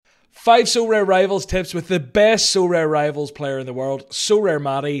5 So Rare Rivals tips with the best So Rare Rivals player in the world, So Rare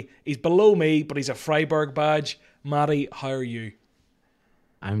Matty. He's below me, but he's a Freiburg badge. Matty, how are you?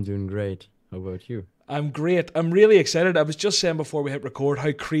 I'm doing great. How about you? I'm great. I'm really excited. I was just saying before we hit record,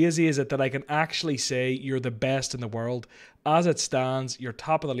 how crazy is it that I can actually say you're the best in the world? As it stands, you're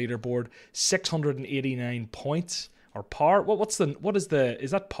top of the leaderboard, 689 points or par. Is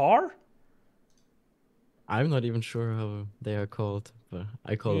that par? I'm not even sure how they are called, but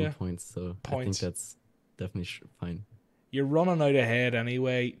I call them Yeah, points, so I think points. that's definitely fine. You're running out ahead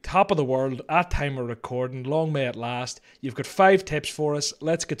anyway. Top of the world at time of recording. Long may it last. You've got 5 tips for us.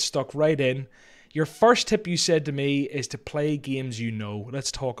 Let's get stuck right in. Your first tip you said to me is to play games you know.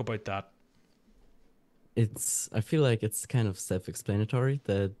 Let's talk about that. I feel like it's kind of self-explanatory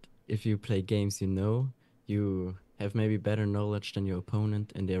that if you play games you know, you have maybe better knowledge than your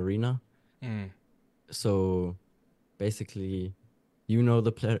opponent in the arena. Mm. So basically, you know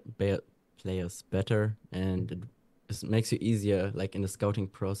the players better, and it makes you easier, like in the scouting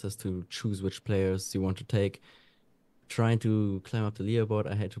process, to choose which players you want to take. Trying to climb up the leaderboard,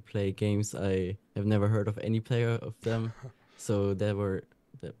 I had to play games I have never heard of any player of them, so that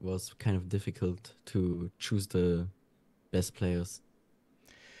was kind of difficult to choose the best players.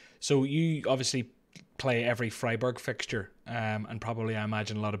 So you obviously play every Freiburg fixture, and probably I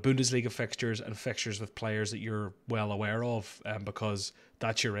imagine a lot of Bundesliga fixtures and fixtures with players that you're well aware of, because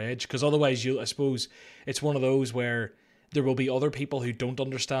that's your edge. Because otherwise, I suppose it's one of those where there will be other people who don't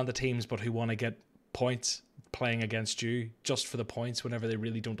understand the teams but who want to get points playing against you just for the points whenever they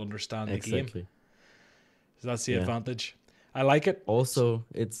really don't understand the game. Exactly. So that's the Yeah. advantage. I like it. Also,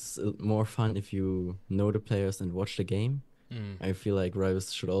 it's more fun if you know the players and watch the game. Mm. I feel like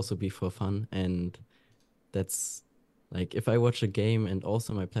rivals should also be for fun, and that's like if I watch a game and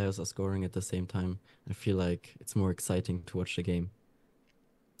also my players are scoring at the same time, I feel like it's more exciting to watch the game.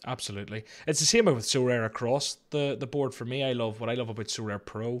 Absolutely. It's the same with Sorare across the board for me. I love what I love about Sorare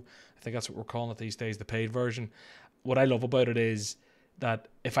Pro. I think that's what we're calling it these days, the paid version. What I love about it is that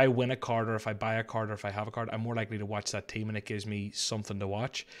if I win a card or if I buy a card or if I have a card, I'm more likely to watch that team and it gives me something to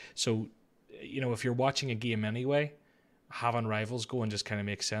watch. So, if you're watching a game anyway, having rivals going just kind of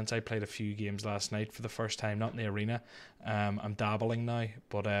makes sense. I played a few games last night for the first time, not in the arena. I'm dabbling now,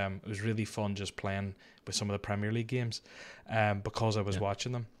 but it was really fun just playing with some of the Premier League games, because I was Yeah.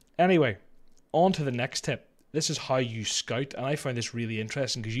 watching them. Anyway, on to the next tip. This is how you scout, and I found this really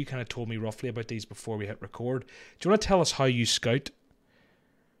interesting because you kind of told me roughly about these before we hit record. Do you want to tell us how you scout?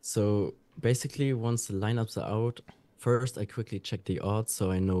 So basically, once the lineups are out, first I quickly check the odds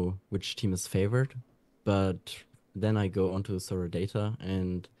so I know which team is favored. But then I go onto Sora Data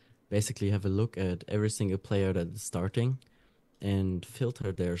and basically have a look at every single player that is starting and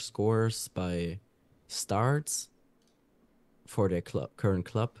filter their scores by starts for their current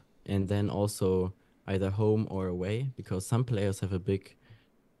club, and then also either home or away, because some players have a big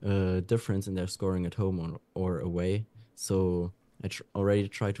difference in their scoring at home or away. So I already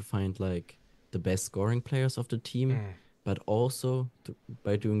try to find like the best scoring players of the team, Mm. but also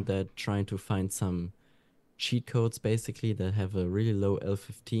by doing that, trying to find some cheat codes basically that have a really low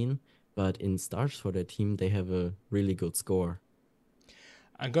L15, but in starts for their team, they have a really good score.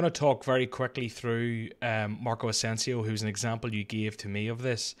 I'm going to talk very quickly through Marco Asensio, who's an example you gave to me of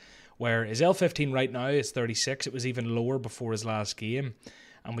this, where his L15 right now is 36. It was even lower before his last game.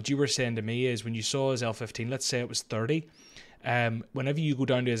 And what you were saying to me is when you saw his L15, let's say it was 30, whenever you go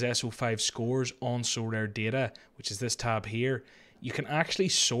down to his SO5 scores on Sorare Data, which is this tab here, you can actually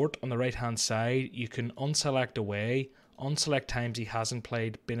sort on the right-hand side. You can unselect away, unselect times he hasn't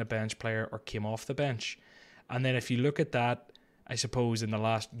played, been a bench player, or came off the bench. And then if you look at that, I suppose, in the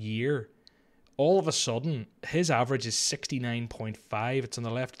last year, all of a sudden, his average is 69.5. It's on the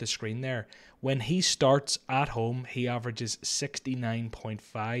left of the screen there. When he starts at home, he averages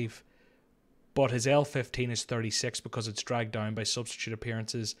 69.5. But his L15 is 36 because it's dragged down by substitute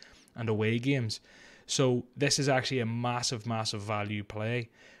appearances and away games. So this is actually a massive, massive value play.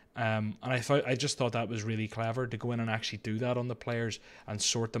 And I just thought that was really clever to go in and actually do that on the players and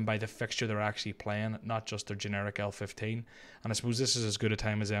sort them by the fixture they're actually playing, not just their generic L15. And I suppose this is as good a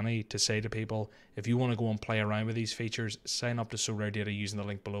time as any to say to people, if you want to go and play around with these features, sign up to Sorare Data using the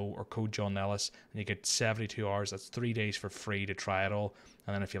link below or code John Nellis, and you get 72 hours. That's 3 days for free to try it all.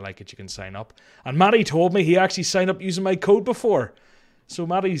 And then if you like it, you can sign up. And Matty told me he actually signed up using my code before. So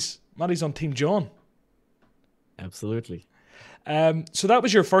Matty's on Team John. Absolutely. So that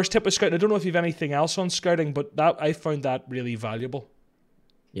was your first tip with scouting. I don't know if you have anything else on scouting, but that I found that really valuable.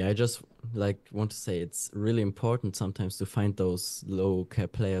 Yeah, I just like want to say it's really important sometimes to find those low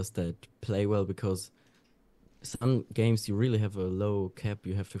cap players that play well, because some games you really have a low cap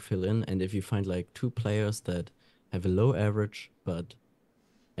you have to fill in, and if you find like two players that have a low average but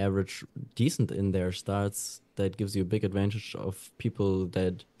average decent in their starts, that gives you a big advantage of people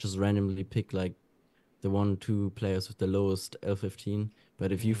that just randomly pick like the one, two players with the lowest L15.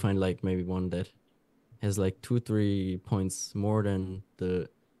 But if you Mm. find like maybe one that has like two, 3 points more than the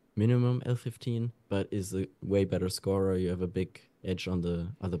minimum L15, but is a way better scorer, you have a big edge on the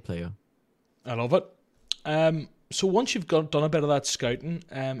other player. I love it. So once you've done a bit of that scouting,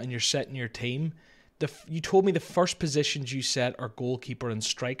 and you're setting your team, you told me the first positions you set are goalkeeper and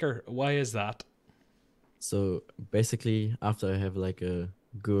striker. Why is that? So basically, after I have like a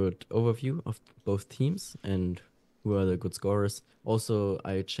good overview of both teams and who are the good scorers, also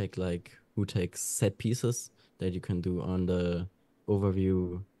I check like who takes set pieces that you can do on the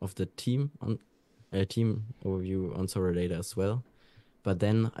overview of the team on team overview on Sora Data as well. But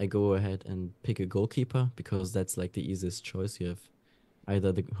then I go ahead and pick a goalkeeper because that's like the easiest choice. You have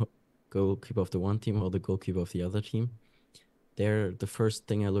either the goalkeeper of the one team or the goalkeeper of the other team. There, the first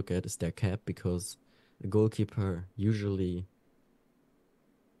thing I look at is their cap because a goalkeeper usually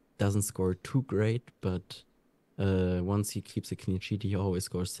doesn't score too great, but once he keeps a clean sheet, he always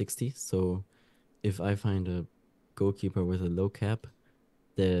scores 60. So if I find a goalkeeper with a low cap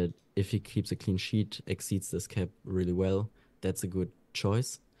that if he keeps a clean sheet exceeds this cap really well, that's a good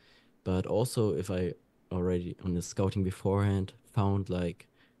choice. But also if I already on the scouting beforehand found like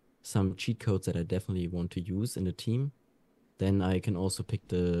some cheat codes that I definitely want to use in the team, then I can also pick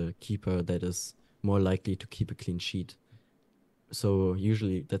the keeper that is more likely to keep a clean sheet. So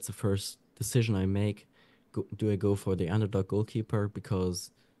usually that's the first decision I make. Do I go for the underdog goalkeeper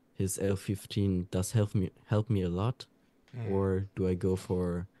because his L15 does help me a lot, Mm. or do I go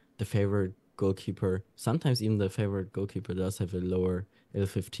for the favorite goalkeeper? Sometimes even the favorite goalkeeper does have a lower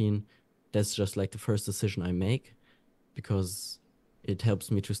L15. That's just like the first decision I make because it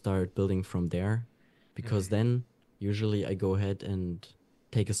helps me to start building from there. Because Mm. then usually I go ahead and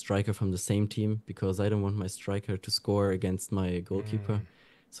take a striker from the same team because I don't want my striker to score against my goalkeeper. Mm.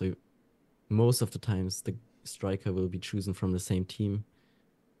 So most of the times the striker will be chosen from the same team.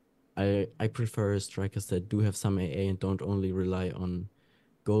 I prefer strikers that do have some AA and don't only rely on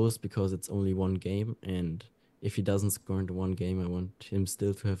goals because it's only one game. And if he doesn't score in the one game, I want him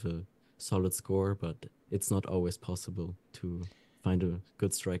still to have a solid score, but it's not always possible to find a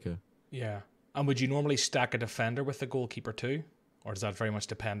good striker. Yeah. And would you normally stack a defender with the goalkeeper too? Or is that very much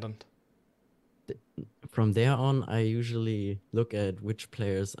dependent? From there on, I usually look at which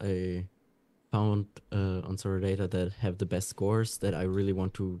players I found on Data that have the best scores that I really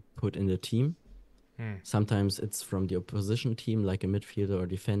want to put in the team. Mm. Sometimes it's from the opposition team, like a midfielder or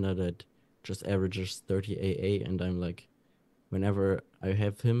defender that just averages 30 AA, and I'm like, whenever I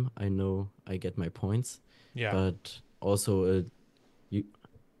have him, I know I get my points. Yeah. But also, you,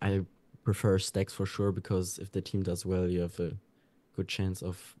 I prefer stacks for sure because if the team does well, you have a good chance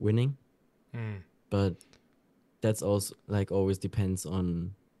of winning. Mm. But that's also like always depends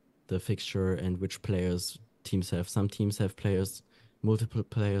on the fixture and which players teams have. Some teams have multiple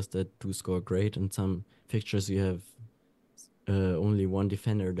players that do score great, and some fixtures you have only one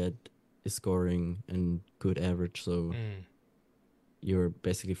defender that is scoring and good average. So Mm. you're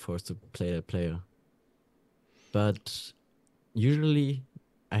basically forced to play that player. But usually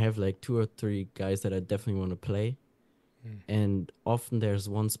I have like two or three guys that I definitely want to play, Mm. and often there's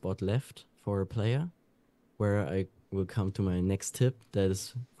one spot left for a player where I will come to my next tip. That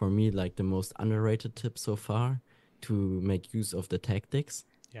is for me like the most underrated tip so far to make use of the tactics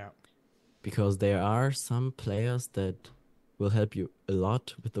Yeah. because there are some players that will help you a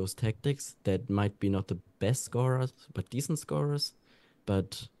lot with those tactics that might be not the best scorers but decent scorers,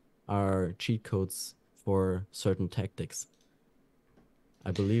 but are cheat codes for certain tactics.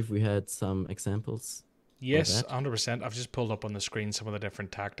 I believe we had some examples for Yes, that. 100%. I've just pulled up on the screen some of the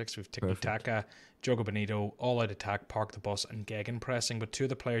different tactics. We've Tiki Perfect. Taka, Jogo Bonito, All Out Attack, Park the Bus, and Gegen Pressing. But two of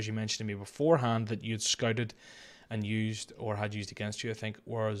the players you mentioned to me beforehand that you'd scouted and used or had used against you, I think,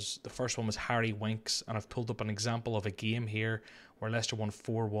 was the first one was Harry Winks. And I've pulled up an example of a game here where Leicester won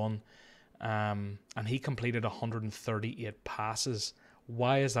 4-1. And he completed 138 passes.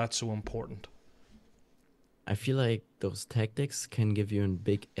 Why is that so important? I feel like those tactics can give you a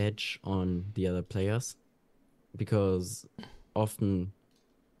big edge on the other players because often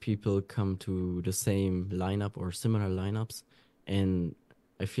people come to the same lineup or similar lineups. And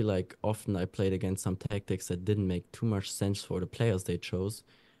I feel like often I played against some tactics that didn't make too much sense for the players they chose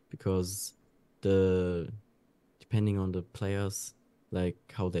because the depending on the players, like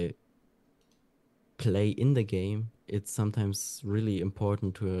how they play in the game, it's sometimes really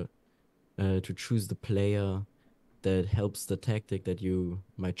important to choose the player that helps the tactic that you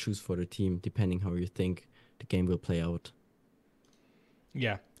might choose for the team, depending how you think the game will play out.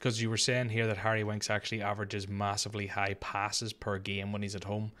 Yeah, because you were saying here that Harry Winks actually averages massively high passes per game when he's at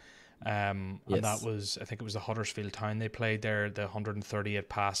home. And that Yes, was, I think it was the Huddersfield Town they played there, the 138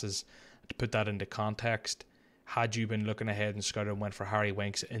 passes. To put that into context, had you been looking ahead and scouted and went for Harry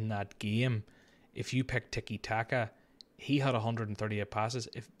Winks in that game, if you picked Tiki Taka, he had 138 passes.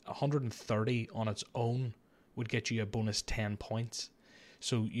 If 130 on its own would get you a bonus 10 points.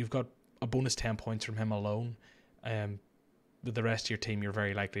 So you've got a bonus 10 points from him alone. Um, with the rest of your team, you're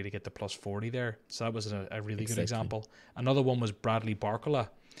very likely to get the plus 40 there. So that was a really good exactly. example. Another one was Bradley Barcola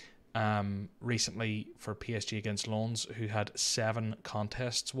recently for PSG against Lens, who had 7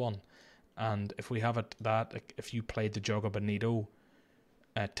 contests won. And if we have it that, like, if you played the Joga Bonito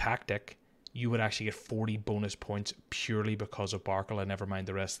tactic, you would actually get 40 bonus points purely because of Barcola, never mind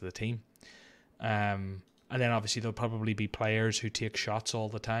the rest of the team. And then obviously there'll probably be players who take shots all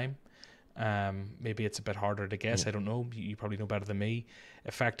the time. Maybe it's a bit harder to guess. Yeah. I don't know. You probably know better than me.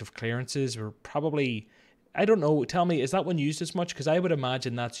 Effective clearances were probably, I don't know. Tell me, is that one used as much? Because I would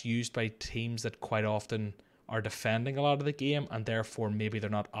imagine that's used by teams that quite often are defending a lot of the game, and therefore maybe they're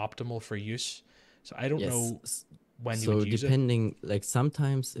not optimal for use. So I don't Yes. know when you would So use it. depending, like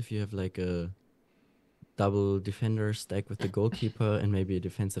sometimes if you have like a double defender stack with the goalkeeper and maybe a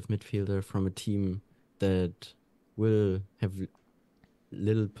defensive midfielder from a team that will have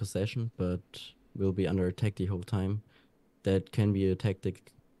little possession but will be under attack the whole time, that can be a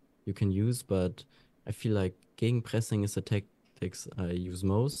tactic you can use. But I feel like gegenpressing is the tactics I use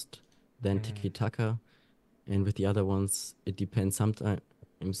most, then Mm, tiki-taka, and with the other ones, it depends. Sometimes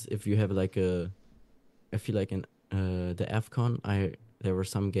if you have like I feel like in the AFCON, there were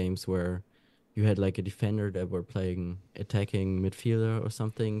some games where you had like a defender that were playing attacking midfielder or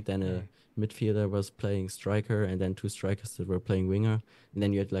something, then a mm, midfielder was playing striker, and then two strikers that were playing winger, and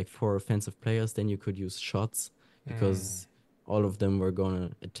then you had like four offensive players. Then you could use shots mm. because all of them were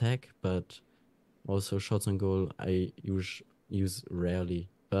gonna attack, but also shots on goal I use rarely.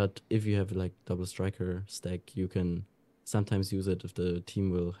 But if you have like double striker stack, you can sometimes use it if the team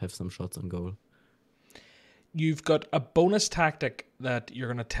will have some shots on goal. You've got a bonus tactic that you're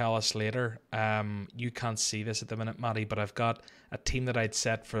going to tell us later. You can't see this at the minute, Matty, but I've got a team that I'd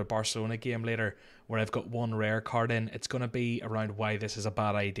set for a Barcelona game later where I've got one rare card in. It's going to be around why this is a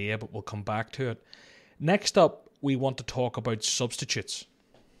bad idea, but we'll come back to it. Next up, we want to talk about substitutes.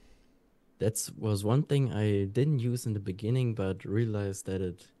 That was one thing I didn't use in the beginning, but realized that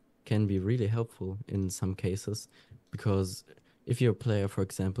it can be really helpful in some cases. Because if your player, for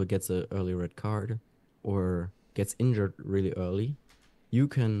example, gets an early red card or gets injured really early, you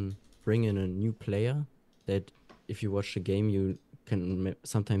can bring in a new player that, if you watch the game, you can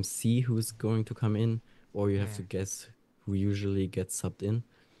sometimes see who's going to come in, or you have to Mm, guess who usually gets subbed in,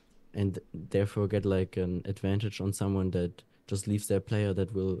 and therefore get like an advantage on someone that just leaves their player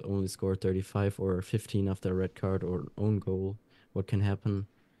that will only score 35 or 15 after a red card or own goal. What can happen?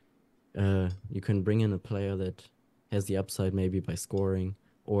 You can bring in a player that has the upside maybe by scoring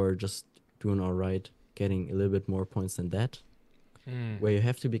or just doing all right, getting a little bit more points than that. mm, Where you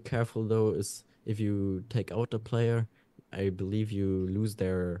have to be careful though is if you take out a player, I believe you lose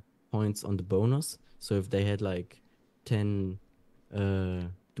their points on the bonus. So if they had like 10 uh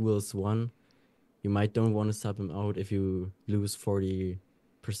duels won, you might don't want to sub him out if you lose 40%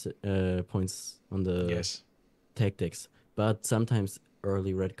 points on the yes. tactics. But sometimes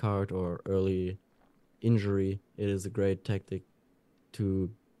early red card or early injury, it is a great tactic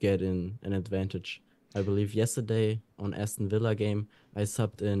to get in an advantage. I believe yesterday on Aston Villa game, I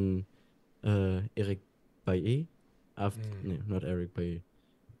subbed in Eric Bailly after Mm. no, not Eric Bailly,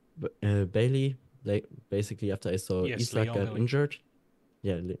 but Bailey. Like basically after I saw Yes, Isak Leon got Bailey. injured.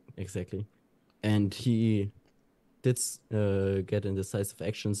 Yeah, exactly. And he did get in decisive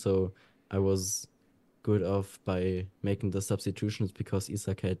action, so I was good off by making the substitutions because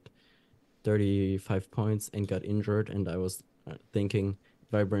Isak had 35 points and got injured, and I was thinking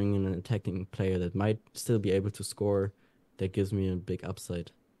if I bring in an attacking player that might still be able to score, that gives me a big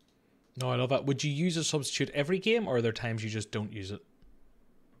upside. No, I love that. Would you use a substitute every game, or are there times you just don't use it?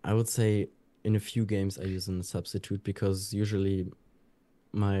 I would say in a few games I use a substitute because usually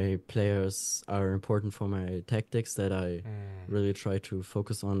my players are important for my tactics that I Mm. really try to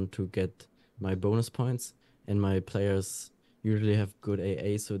focus on to get my bonus points. And my players usually have good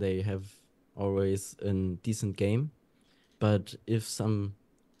AA, so they have always a decent game. But if some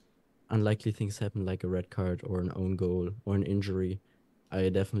unlikely things happen, like a red card or an own goal or an injury, I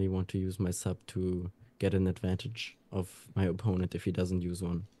definitely want to use my sub to get an advantage of my opponent if he doesn't use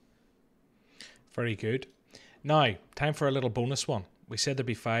one. Very good. Now, time for a little bonus one. We said there'd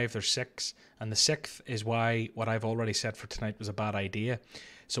be 5, there's 6, and the 6th is why what I've already said for tonight was a bad idea.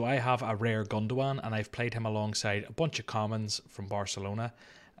 So I have a rare Gundogan, and I've played him alongside a bunch of commons from Barcelona.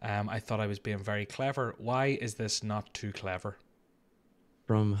 I thought I was being very clever. Why is this not too clever?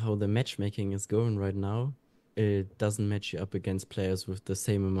 From how the matchmaking is going right now, it doesn't match you up against players with the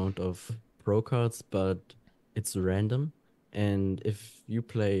same amount of pro cards, but it's random. And if you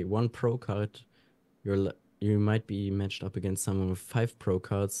play one pro card, you might be matched up against someone with 5 pro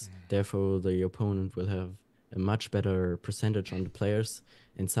cards. Therefore, the opponent will have a much better percentage on the players.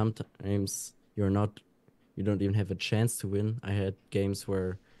 And sometimes you don't even have a chance to win. I had games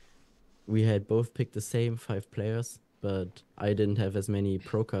where we had both picked the same 5 players, but I didn't have as many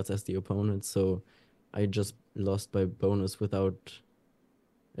pro cards as the opponent, so I just lost by bonus without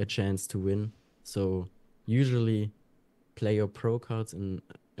a chance to win. So usually play your pro cards in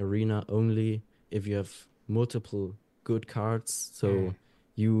arena only if you have multiple good cards, so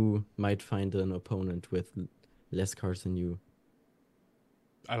you might find an opponent with less cards than you.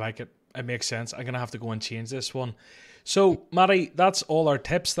 I like it. It makes sense. I'm going to have to go and change this one. So, Matty, that's all our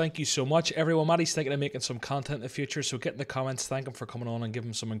tips. Thank you so much, everyone. Matty's thinking of making some content in the future, so get in the comments. Thank him for coming on and give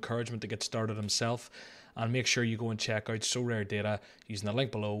him some encouragement to get started himself. And make sure you go and check out Sorare Data using the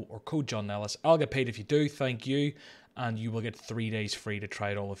link below or code John Nellis. I'll get paid if you do. Thank you. And you will get 3 days free to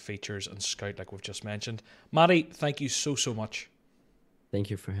try out all the features and scout like we've just mentioned. Matty, thank you so much. Thank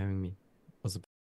you for having me.